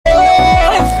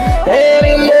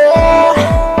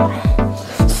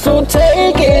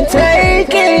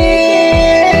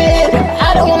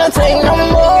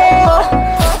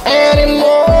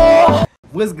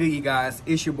good, you guys?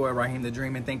 It's your boy Raheem the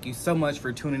Dream, and thank you so much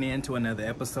for tuning in to another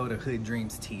episode of Hood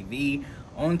Dreams TV.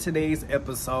 On today's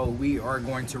episode, we are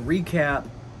going to recap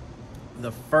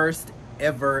the first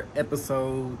ever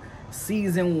episode,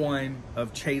 season 1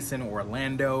 of Chasing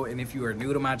Orlando. And if you are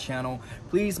new to my channel,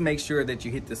 please make sure that you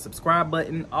hit the subscribe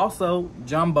button. Also,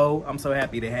 Jumbo, I'm so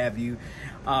happy to have you.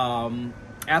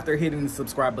 After hitting the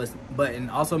subscribe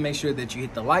button, also make sure that you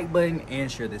hit the like button and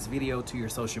share this video to your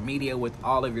social media with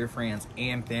all of your friends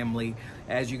and family.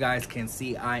 As you guys can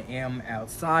see, I am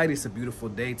outside. It's a beautiful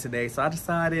day today, so I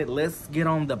decided let's get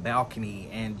on the balcony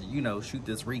and, you know, shoot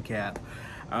this recap.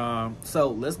 So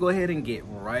let's go ahead and get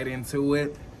right into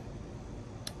it.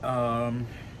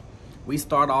 We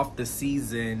start off the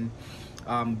season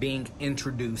being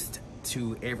introduced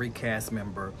to every cast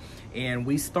member, and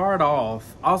we start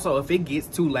off, also if it gets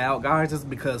too loud, guys, it's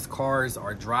because cars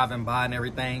are driving by and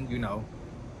everything, you know,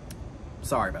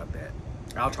 sorry about that.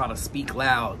 I'll try to speak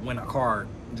loud when a car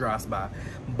drives by.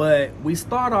 But we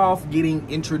start off getting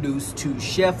introduced to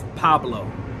Chef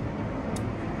Pablo.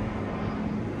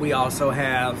 We also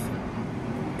have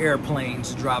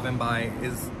airplanes driving by,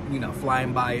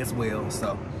 flying by as well,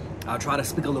 so I'll try to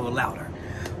speak a little louder.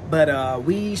 But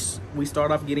we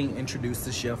start off getting introduced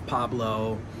to Chef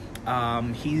Pablo.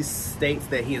 He states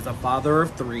that he is a father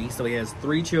of 3, so he has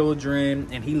 3 children,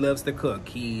 and he loves to cook.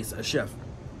 He's a chef.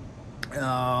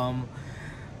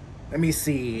 Let me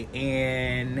see.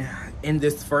 And in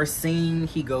this first scene,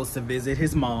 he goes to visit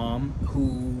his mom,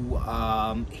 who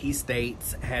he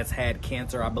states has had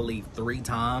cancer, I believe, 3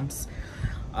 times.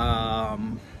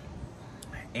 And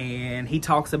he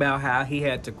talks about how he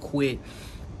had to quit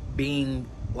being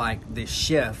like this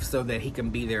chef so that he can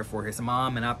be there for his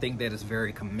mom, and I think that is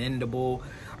very commendable.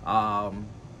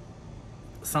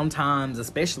 Sometimes,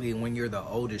 especially when you're the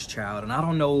oldest child, and I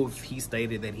don't know if he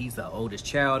stated that he's the oldest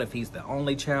child, if he's the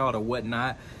only child or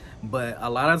whatnot, but a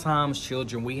lot of times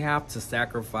children, we have to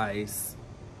sacrifice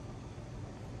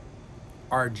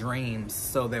our dreams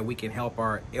so that we can help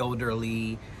our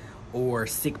elderly or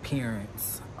sick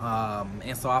parents.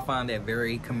 And so I find that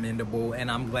very commendable, and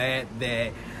I'm glad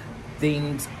that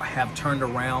things have turned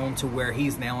around to where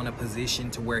he's now in a position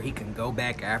to where he can go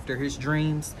back after his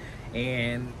dreams.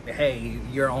 And hey,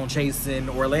 you're on Chasing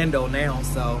Orlando now,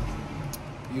 so,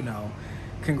 you know,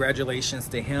 congratulations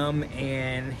to him.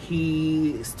 And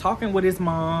he's talking with his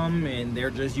mom, and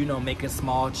they're just, you know, making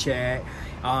small chat.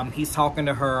 He's talking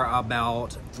to her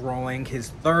about throwing his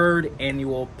 3rd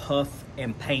annual puff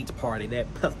and paint party.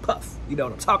 That puff, you know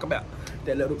what I'm talking about,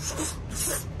 that little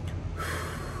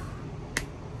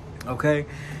okay.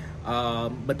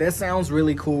 But that sounds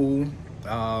really cool.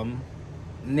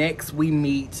 Next we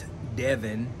meet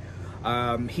Devin.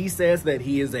 He says that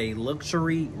he is a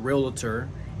luxury realtor,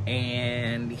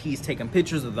 and he's taking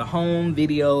pictures of the home,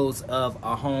 videos of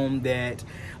a home that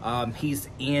he's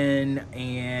in,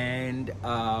 and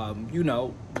you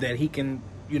know, that he can,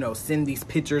 you know, send these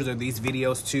pictures or these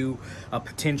videos to a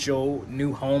potential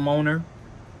new homeowner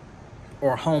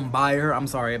or home buyer. I'm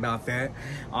sorry about that.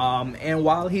 And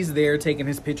while he's there taking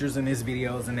his pictures and his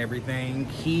videos and everything,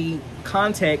 he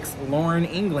contacts Lauren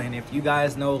England. If you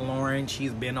guys know Lauren,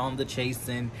 she's been on the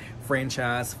Chasing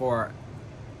franchise for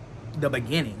the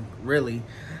beginning, really.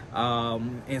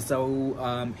 And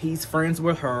so he's friends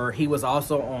with her. He was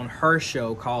also on her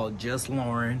show called Just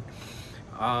Lauren.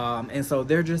 And so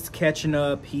they're just catching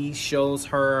up. He shows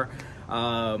her,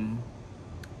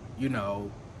 you know,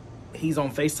 he's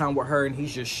on FaceTime with her, and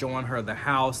he's just showing her the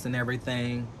house and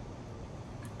everything.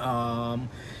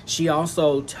 She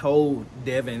also told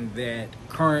Devin that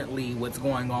currently what's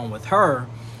going on with her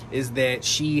is that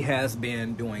she has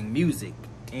been doing music.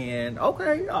 And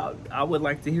okay, I would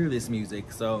like to hear this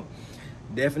music. So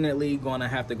definitely gonna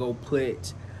have to go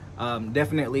put,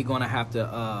 definitely gonna have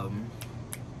to,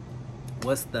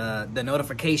 what's the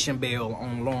notification bell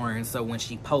on Lauren, so when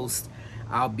she posts,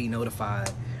 I'll be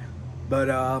notified. But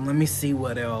let me see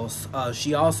what else.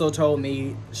 She also told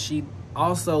me, she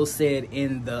also said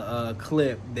in the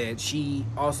clip that she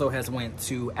also has went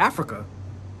to Africa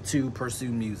to pursue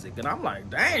music. And I'm like,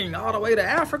 dang, all the way to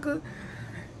Africa?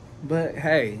 But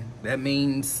hey, that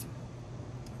means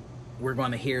we're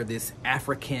going to hear this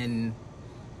African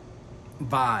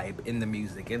vibe in the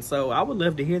music. And so I would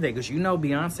love to hear that, because you know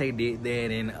Beyonce did that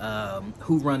in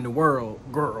Who Run the World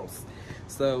Girls.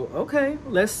 So, okay,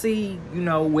 let's see, you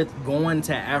know, what going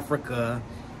to Africa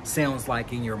sounds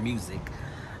like in your music.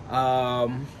 Let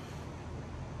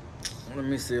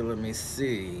me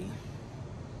see.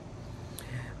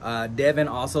 Devin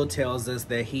also tells us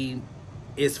that he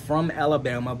is from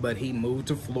Alabama, but he moved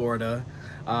to Florida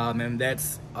And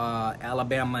that's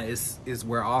Alabama is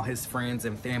where all his friends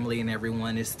and family and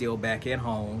everyone is still back at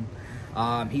home.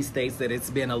 He states that it's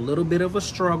been a little bit of a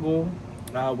struggle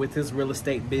with his real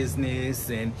estate business,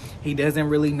 and he doesn't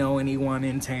really know anyone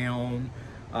in town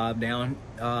down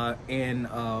in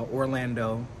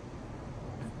Orlando.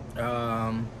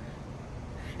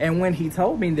 And when he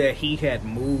told me that he had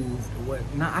moved,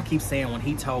 I keep saying when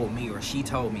he told me or she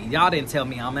told me. Y'all didn't tell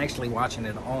me. I'm actually watching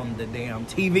it on the damn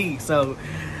TV. So,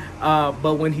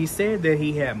 but when he said that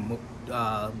he had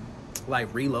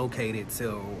like relocated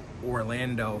to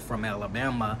Orlando from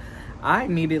Alabama, I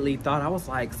immediately thought, I was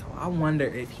like, so I wonder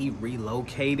if he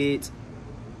relocated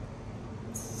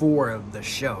for the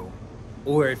show,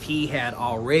 or if he had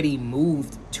already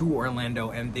moved to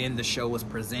Orlando and then the show was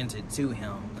presented to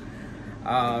him.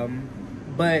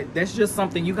 But that's just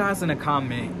something, you guys in the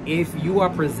comment, if you are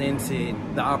presented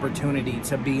the opportunity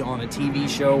to be on a TV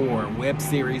show or a web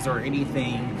series or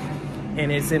anything,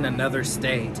 and it's in another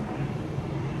state,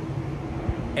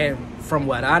 and from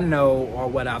what I know or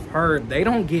what I've heard, they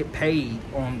don't get paid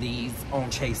on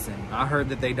chasing. I heard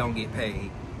that they don't get paid.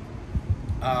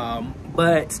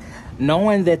 But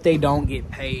knowing that they don't get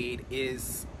paid,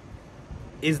 is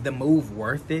the move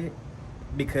worth it?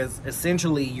 Because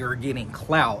essentially you're getting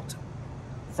clout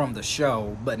from the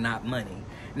show, but not money.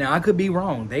 Now, I could be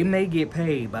wrong. They may get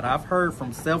paid, but I've heard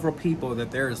from several people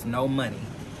that there is no money.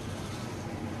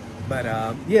 But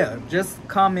yeah, just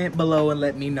comment below and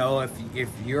let me know if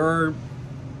you're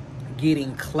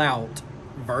getting clout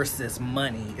versus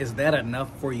money. Is that enough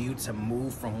for you to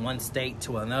move from one state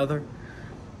to another?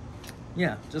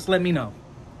 Yeah, just let me know.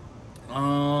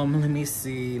 Let me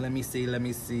see. Let's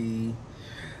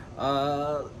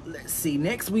see.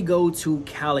 Next we go to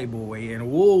Cali Boy, and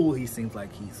whoa, he seems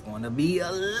like he's going to be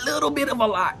a little bit of a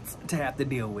lot to have to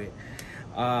deal with.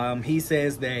 He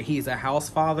says that he's a house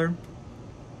father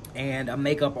and a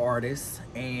makeup artist,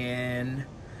 and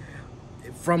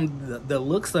from the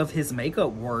looks of his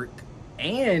makeup work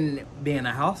and being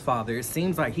a house father, it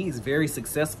seems like he's very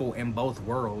successful in both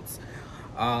worlds.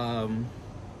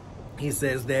 He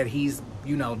says that he's,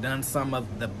 you know, done some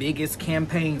of the biggest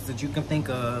campaigns that you can think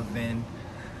of, and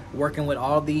working with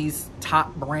all these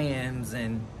top brands,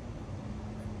 and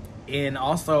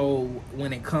also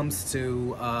when it comes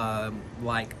to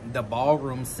like the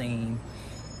ballroom scene,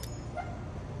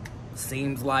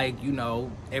 seems like, you know,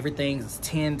 everything's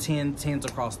 10 10 10s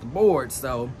across the board.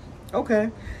 So okay,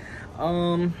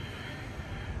 let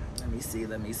me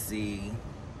see.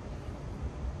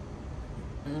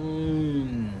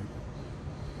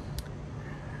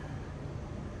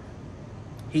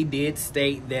 He did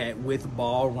state that with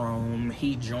Ballroom,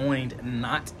 he joined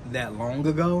not that long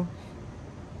ago,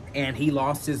 and he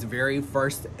lost his very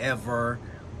first ever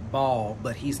ball,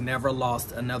 but he's never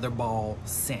lost another ball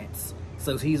since.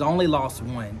 So he's only lost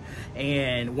one.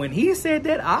 And when he said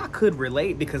that, I could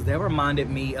relate, because that reminded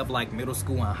me of like middle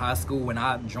school and high school when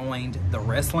I joined the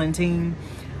wrestling team.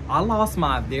 I lost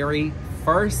my very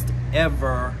first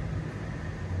ever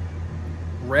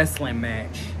wrestling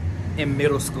match in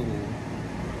middle school.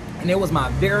 And it was my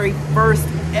very first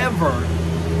ever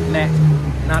match.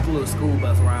 Not the little school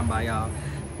bus riding by y'all.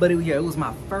 But yeah, it was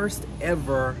my first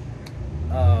ever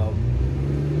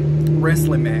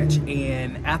wrestling match.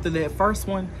 And after that first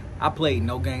one, I played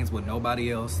no games with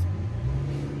nobody else.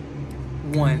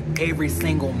 Won every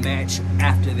single match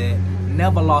after that.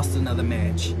 Never lost another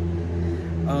match.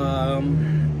 Let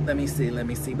me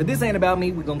see. But this ain't about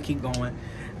me. We're gonna keep going.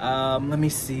 Let me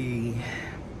see.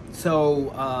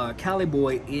 So Cali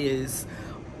Boy is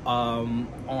on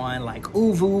like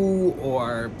Uvu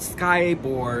or Skype,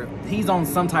 or he's on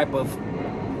some type of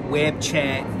web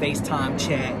chat, FaceTime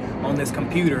chat on this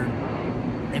computer,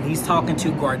 and he's talking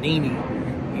to Gardini.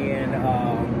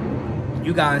 And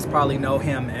you guys probably know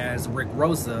him as Rick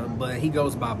Rosa, but he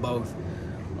goes by both.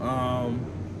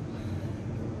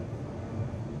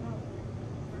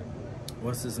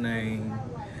 What's his name?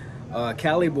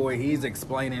 Cali Boy, he's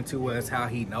explaining to us how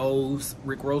he knows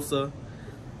Rick Rosa.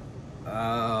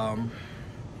 And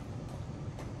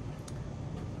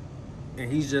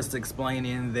he's just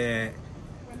explaining that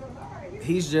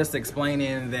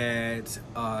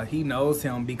he knows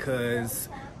him because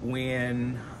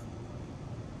when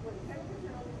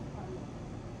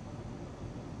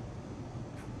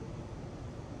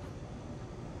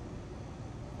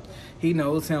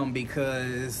there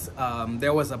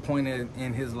was a point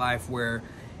in his life where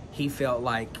he felt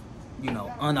like, you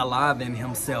know, unaliving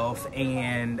himself,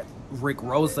 and Rick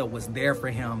Rosa was there for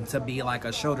him to be like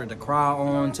a shoulder to cry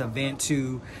on, to vent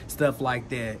to, stuff like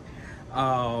that.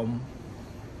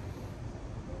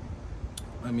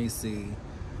 Let me see.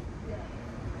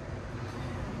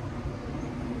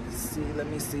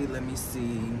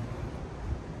 see.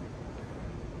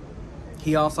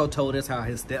 He also told us how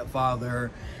his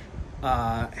stepfather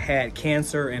had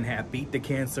cancer and had beat the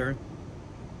cancer.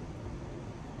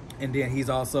 And then he's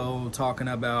also talking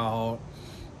about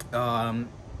how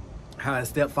his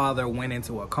stepfather went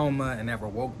into a coma and never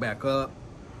woke back up.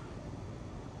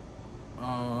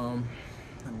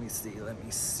 Let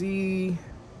me see.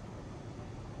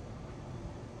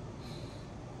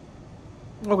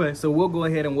 Okay, so we'll go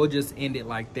ahead and we'll just end it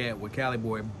like that with Cali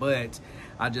Boy. But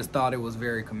I just thought it was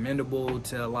very commendable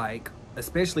to, like,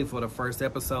 especially for the first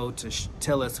episode, to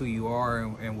tell us who you are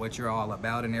and what you're all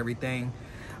about and everything.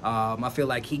 I feel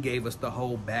like he gave us the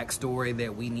whole backstory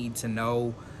that we need to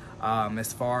know,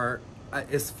 as far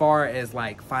as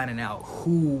like finding out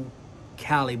who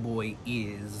Cali Boy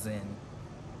is, and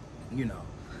you know.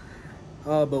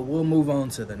 But we'll move on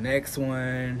to the next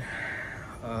one.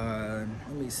 Let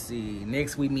me see.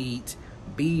 Next we meet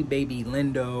B Baby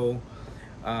Lindo,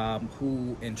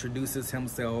 who introduces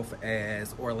himself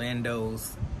as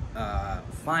Orlando's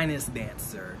finest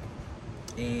dancer.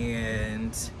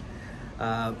 And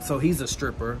so he's a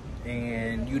stripper,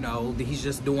 and you know, he's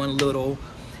just doing little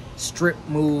strip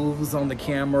moves on the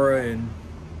camera, and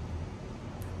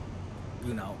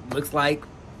you know, looks like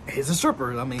he's a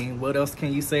stripper. I mean, what else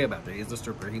can you say about that? He's a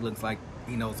stripper. He looks like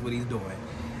he knows what he's doing.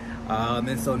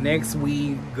 And so next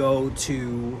we go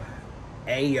to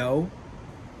AYO.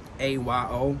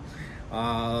 And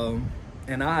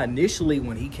I initially,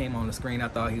 when he came on the screen, I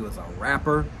thought he was a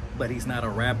rapper, but he's not a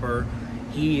rapper.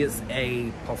 He is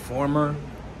a performer,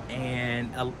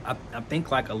 and I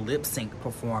think like a lip sync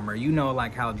performer. You know,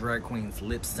 like how drag queens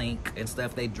lip sync and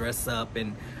stuff, they dress up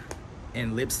and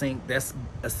lip sync. That's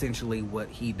essentially what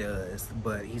he does,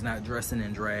 but he's not dressing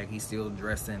in drag. He's still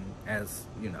dressing as,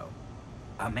 you know,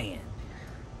 a man,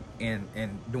 and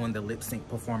doing the lip sync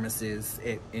performances,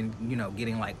 and you know,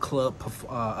 getting like club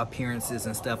appearances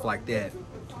and stuff like that.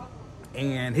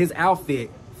 And his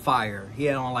outfit, fire. He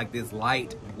had on like this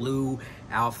light blue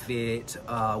outfit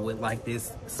with like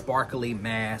this sparkly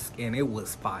mask, and it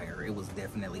was fire. It was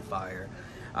definitely fire.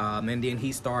 And then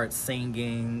he starts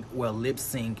singing, well, lip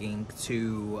syncing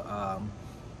to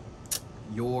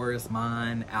Yours,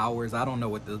 Mine, Ours. I don't know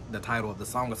what the title of the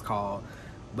song is called,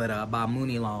 but by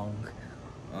Mooney Long.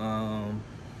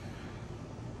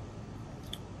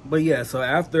 But yeah, so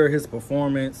after his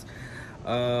performance,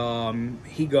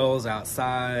 he goes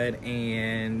outside,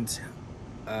 and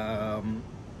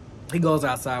he goes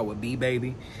outside with B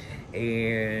Baby,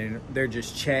 and they're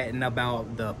just chatting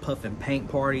about the Puff and Paint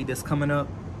party that's coming up.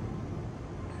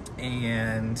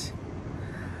 And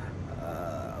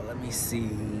let me see.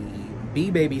 B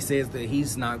Baby says that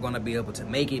he's not going to be able to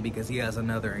make it because he has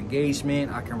another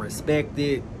engagement. I can respect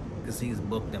it, because he's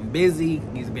booked and busy.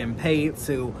 He's been paid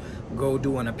to go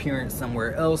do an appearance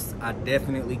somewhere else. I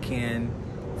definitely can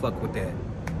fuck with that.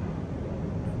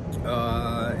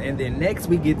 And then next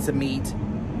we get to meet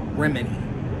Remini.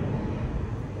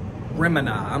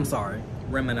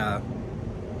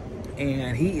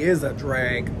 And he is a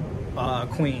drag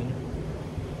queen.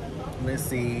 Let's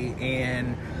see.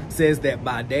 And says that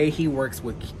by day he works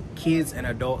with kids and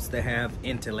adults that have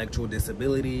intellectual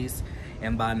disabilities,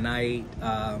 and by night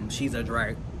she's a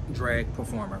drag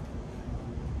performer.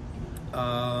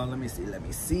 Let me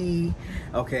see.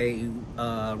 Okay,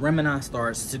 Remini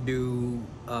starts to do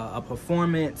a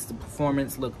performance. The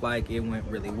performance looked like it went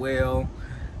really well,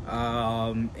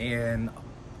 and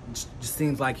just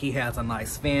seems like he has a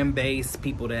nice fan base,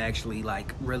 people that actually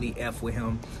like really F with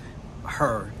him.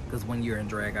 Her, because when you're in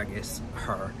drag, I guess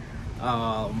her.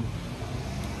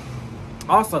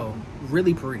 Also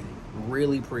really pretty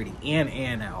in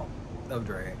and out of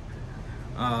drag.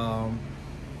 Let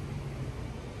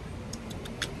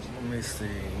me see.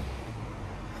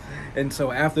 And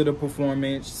so after the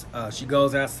performance, she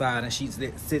goes outside and she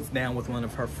sits down with one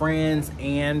of her friends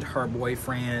and her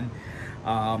boyfriend.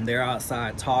 They're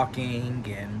outside talking,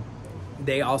 and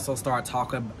they also start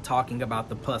talking about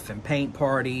the Puff and Paint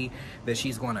party that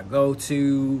she's going to go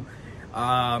to.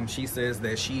 She says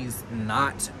that she's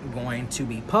not going to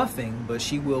be puffing, but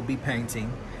she will be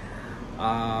painting.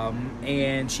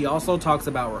 And she also talks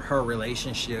about her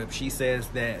relationship. She says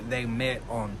that they met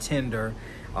on Tinder.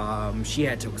 She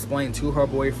had to explain to her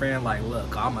boyfriend, like,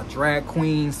 look, I'm a drag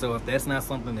queen, so if that's not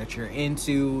something that you're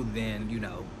into, then, you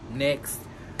know, next.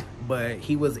 But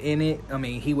he was in it. I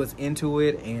mean, he was into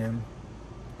it, and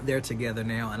they're together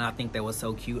now, and I think that was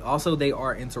so cute. Also, they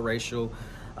are interracial.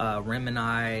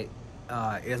 Remini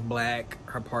is black,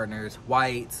 her partner is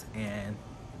white, and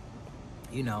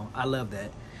you know, I love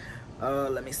that.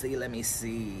 Let me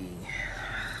see.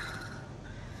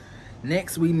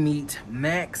 Next, we meet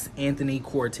Max Anthony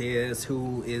Cortez,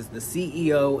 who is the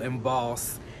CEO and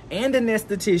boss and an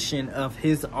esthetician of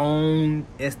his own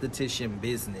esthetician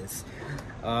business.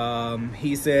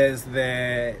 He says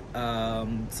that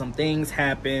some things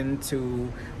happened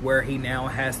to where he now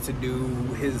has to do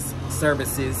his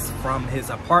services from his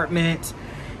apartment.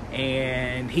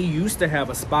 And he used to have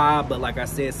a spa, but like I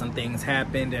said, some things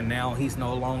happened and now he's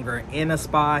no longer in a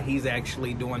spa. He's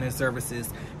actually doing his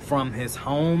services from his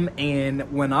home.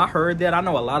 And when I heard that, I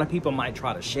know a lot of people might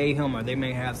try to shade him or they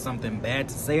may have something bad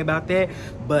to say about that.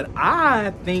 But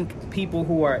I think people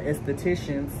who are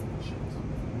estheticians,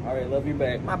 all right, love you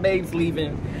back. My babe's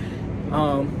leaving.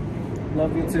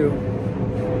 Love you too.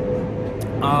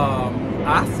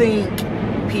 I think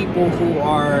people who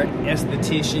are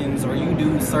estheticians or you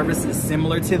do services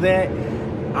similar to that,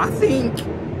 I think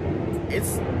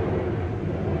it's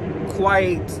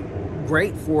quite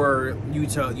great for you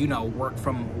to, you know, work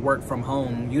from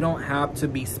home. You don't have to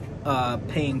be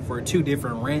paying for two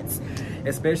different rents,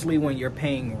 especially when you're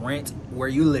paying rent where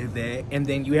you live at and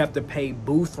then you have to pay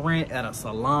booth rent at a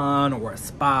salon or a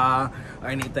spa or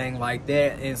anything like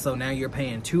that. And so now you're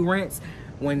paying two rents.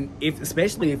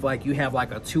 Especially if like you have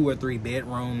like a 2 or 3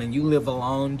 bedroom and you live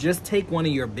alone, just take one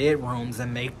of your bedrooms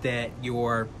and make that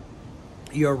your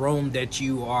room that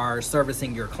you are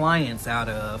servicing your clients out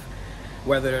of,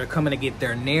 whether they're coming to get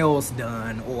their nails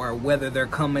done or whether they're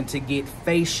coming to get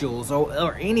facials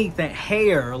or anything,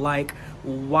 hair. Like,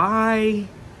 why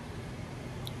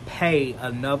pay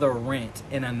another rent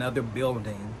in another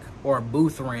building or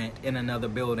booth rent in another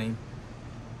building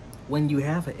when you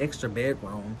have an extra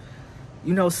bedroom?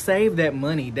 You know, save that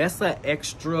money. That's an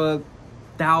extra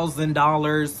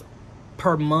 $1,000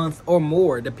 per month or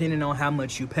more, depending on how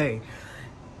much you pay.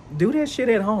 Do that shit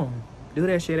at home. Do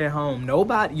that shit at home.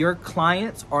 Your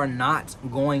clients are not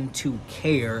going to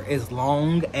care as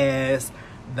long as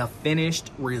the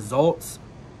finished results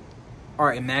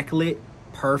are immaculate,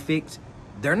 perfect.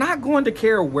 They're not going to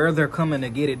care where they're coming to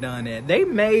get it done at. They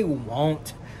may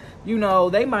want, you know,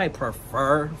 they might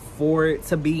prefer for it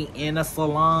to be in a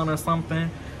salon or something,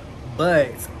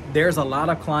 but there's a lot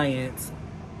of clients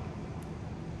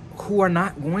who are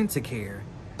not going to care.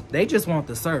 They just want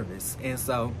the service. And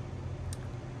so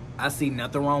I see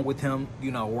nothing wrong with him,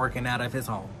 you know, working out of his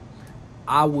home.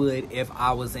 I would, if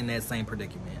I was in that same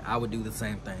predicament, I would do the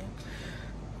same thing.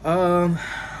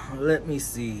 Let me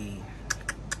see.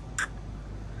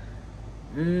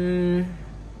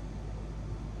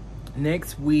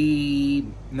 Next, we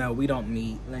don't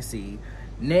meet. Let's see.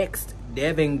 Next,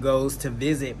 Devin goes to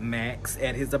visit Max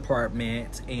at his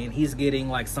apartment, and he's getting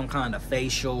like some kind of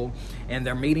facial, and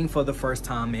they're meeting for the first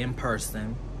time in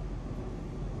person.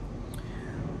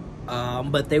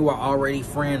 But they were already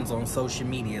friends on social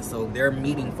media, so they're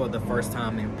meeting for the first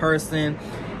time in person.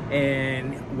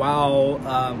 And while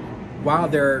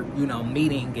they're, you know,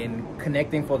 meeting and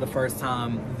connecting for the first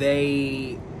time,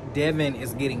 Devin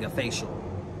is getting a facial.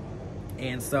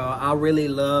 And so I really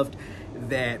loved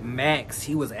that Max,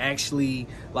 he was actually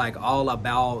like all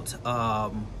about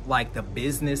like the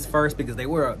business first, because they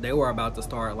were about to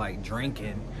start like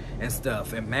drinking and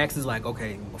stuff. And Max is like,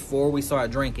 okay, before we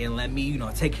start drinking, let me, you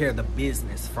know, take care of the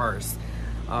business first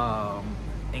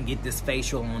and get this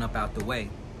facial on up out the way.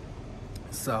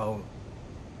 So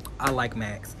I like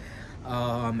Max.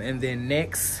 And then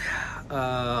next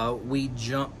we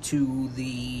jump to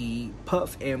the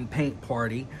puff and paint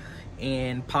party.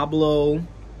 And Pablo,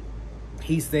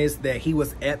 he says that he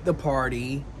was at the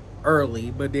party early,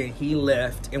 but then he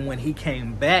left. And when he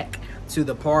came back to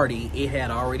the party, it had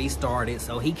already started.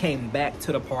 So he came back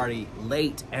to the party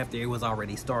late after it was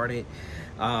already started.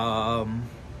 And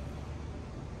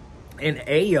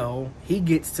Ayo, he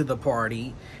gets to the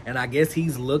party, and I guess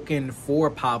he's looking for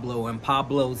Pablo, and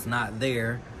Pablo's not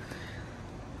there.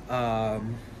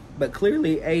 But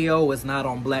clearly Ayo is not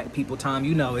on black people time.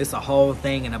 You know, it's a whole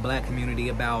thing in the black community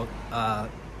about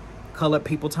colored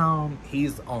people time.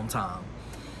 He's on time.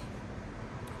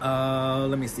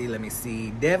 Let me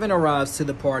see. Devin arrives to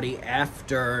the party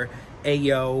after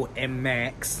Ayo and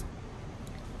Max.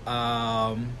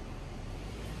 Let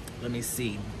me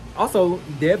see. Also,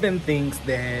 Devin thinks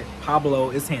that Pablo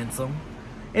is handsome.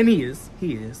 And he is.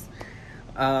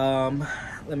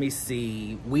 Let me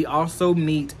see. We also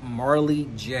meet Marley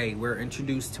J. We're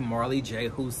introduced to Marley J,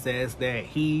 who says that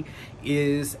he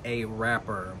is a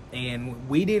rapper. And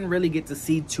we didn't really get to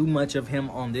see too much of him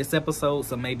on this episode,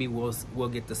 so maybe we'll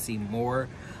get to see more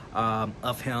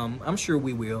of him. I'm sure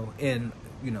we will in,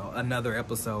 you know, another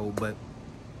episode. But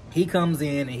he comes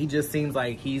in and he just seems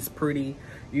like he's pretty,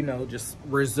 you know, just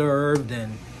reserved,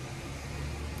 and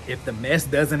if the mess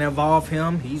doesn't involve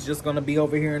him, he's just gonna be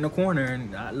over here in the corner.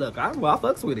 And look, I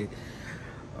fucks with it.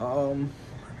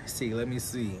 Let me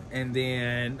see. And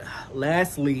then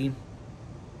lastly,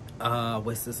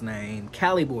 what's his name?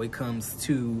 Cali Boy comes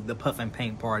to the Puff and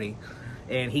Paint party.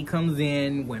 And he comes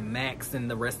in when Max and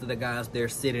the rest of the guys, they're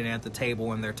sitting at the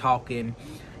table and they're talking.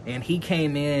 And he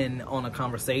came in on a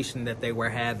conversation that they were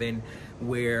having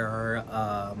where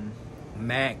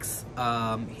Max,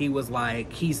 he was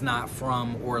like, he's not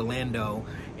from Orlando.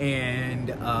 And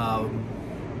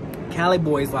Cali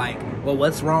Boy's like, well,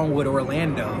 what's wrong with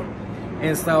Orlando?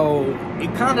 And so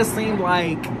it kind of seemed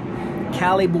like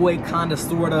Cali Boy kind of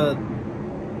sort of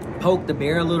poked the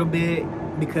bear a little bit,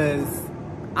 because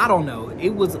I don't know,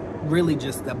 it was really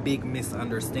just a big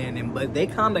misunderstanding. But they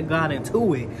kind of got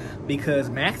into it because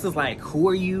Max is like, who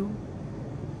are you?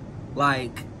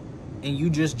 Like, and you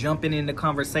just jumping in the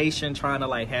conversation trying to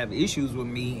like have issues with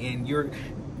me, and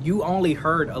you only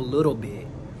heard a little bit.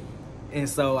 And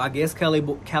so I guess Cali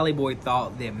Boy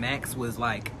thought that Max was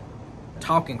like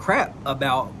talking crap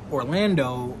about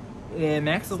Orlando, and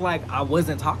Max is like, I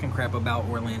wasn't talking crap about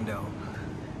Orlando.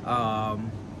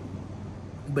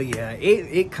 But yeah,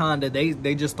 it kinda,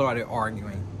 they just started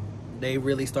arguing. They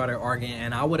really started arguing,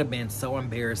 and I would have been so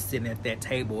embarrassed sitting at that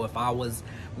table if I was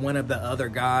one of the other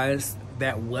guys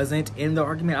that wasn't in the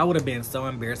argument. I would have been so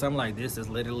embarrassed. I'm like, this is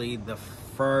literally the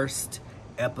first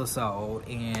episode,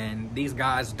 and these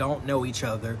guys don't know each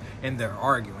other, and they're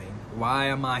arguing. Why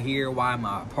am I here? Why am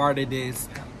I a part of this?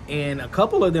 And a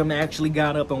couple of them actually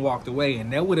got up and walked away,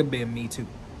 and that would have been me too.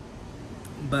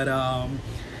 But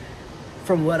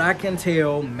from what I can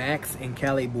tell, Max and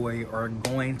Cali Boy are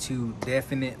going to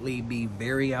definitely be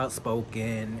very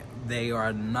outspoken. They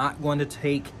are not going to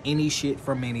take any shit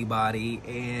from anybody,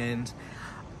 and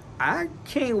I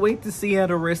can't wait to see how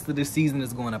the rest of the season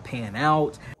is going to pan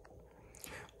out.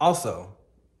 Also,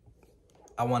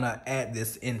 I want to add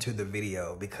this into the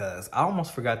video because I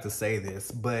almost forgot to say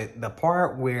this, but the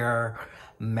part where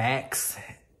Max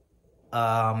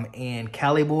and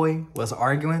Cali Boy was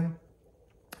arguing,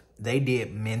 they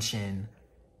did mention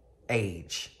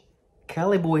age.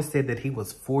 Cali Boy said that he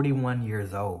was 41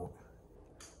 years old.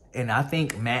 And I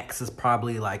think Max is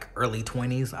probably like early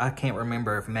 20s. I can't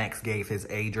remember if Max gave his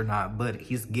age or not, but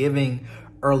he's giving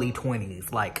early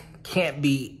 20s. Like, can't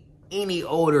be any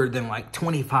older than like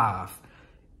 25.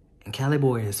 And Cali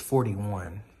Boy is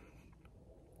 41.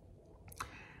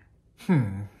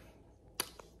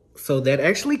 So that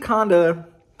actually kind of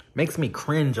makes me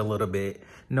cringe a little bit,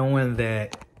 knowing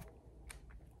that,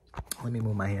 let me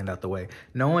move my hand out the way,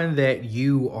 knowing that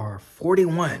you are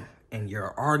 41 and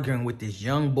you're arguing with this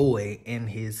young boy in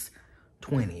his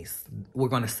 20s. We're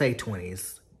going to say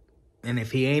 20s. And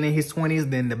if he ain't in his 20s,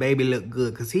 then the baby look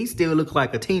good, because he still looks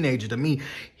like a teenager to me.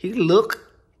 He look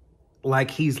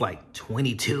like he's like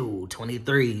 22,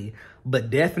 23, but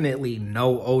definitely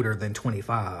no older than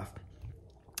 25.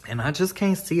 And I just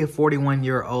can't see a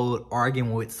 41-year-old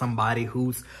arguing with somebody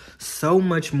who's so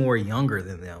much more younger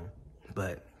than them.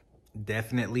 But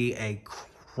definitely a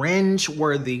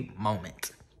cringe-worthy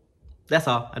moment. That's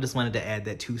all. I just wanted to add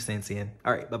that 2 cents in.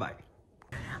 All right, bye-bye.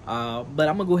 But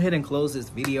I'm gonna go ahead and close this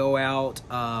video out.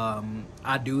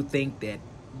 I do think that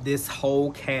this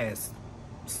whole cast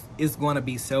is going to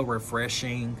be so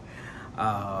refreshing.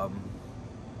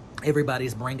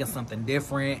 Everybody's bringing something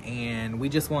different, and we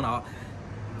just want to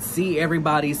see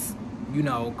everybody's, you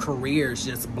know, careers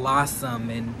just blossom,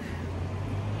 and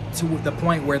to the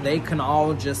point where they can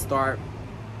all just start,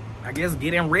 I guess,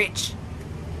 getting rich,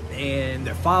 and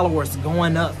their followers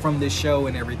going up from this show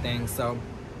and everything. So,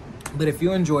 but if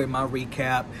you enjoyed my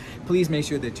recap, please make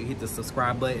sure that you hit the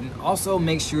subscribe button. Also,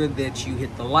 make sure that you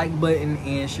hit the like button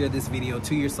and share this video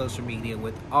to your social media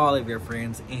with all of your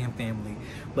friends and family.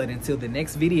 But until the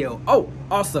next video, oh,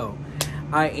 also,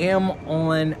 I am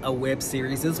on a web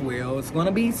series as well. It's going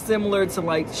to be similar to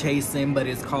like Chasing, but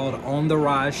it's called On the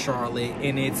Rise Charlotte,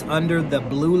 and it's under the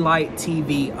Blue Light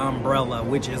TV umbrella,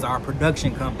 which is our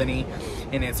production company,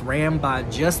 and it's ran by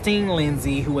Justine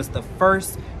Lindsay, who was the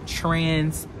first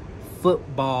trans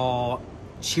football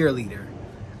cheerleader.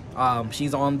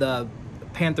 She's on the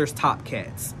Panthers Top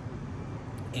Cats,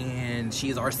 and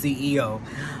she's our CEO.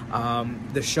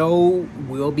 The show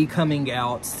will be coming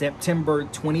out September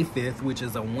 25th, which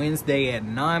is a Wednesday at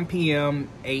 9 p.m.,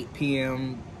 8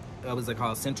 p.m., what was it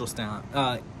called? Central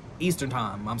Time, Eastern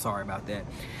Time. I'm sorry about that.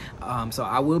 So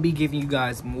I will be giving you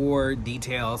guys more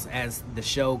details as the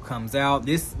show comes out.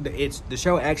 The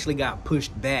show actually got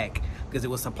pushed back because it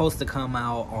was supposed to come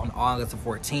out on August the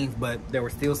 14th, but there were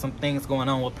still some things going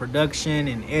on with production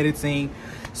and editing.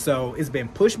 So it's been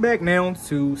pushed back now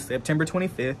to September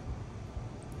 25th.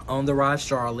 On the Rise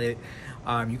Charlotte.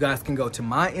 You guys can go to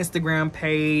my Instagram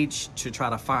page to try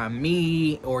to find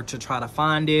me, or to try to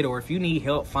find it, or if you need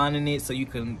help finding it so you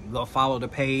can go follow the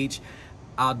page,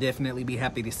 I'll definitely be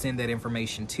happy to send that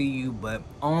information to you. But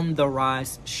On the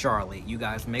Rise Charlotte, you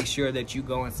guys make sure that you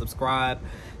go and subscribe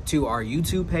to our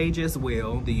YouTube page as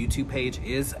well. The YouTube page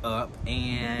is up,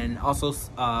 and also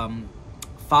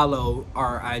follow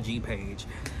our IG page.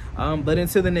 But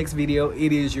until the next video,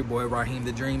 it is your boy Raheem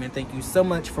the Dream, and thank you so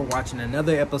much for watching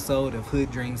another episode of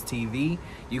Hood Dreams TV.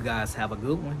 You guys have a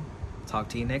good one. Talk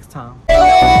to you next time.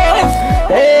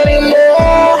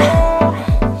 Anymore.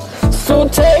 So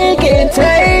take it.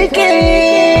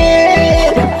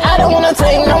 I don't wanna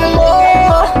take no more.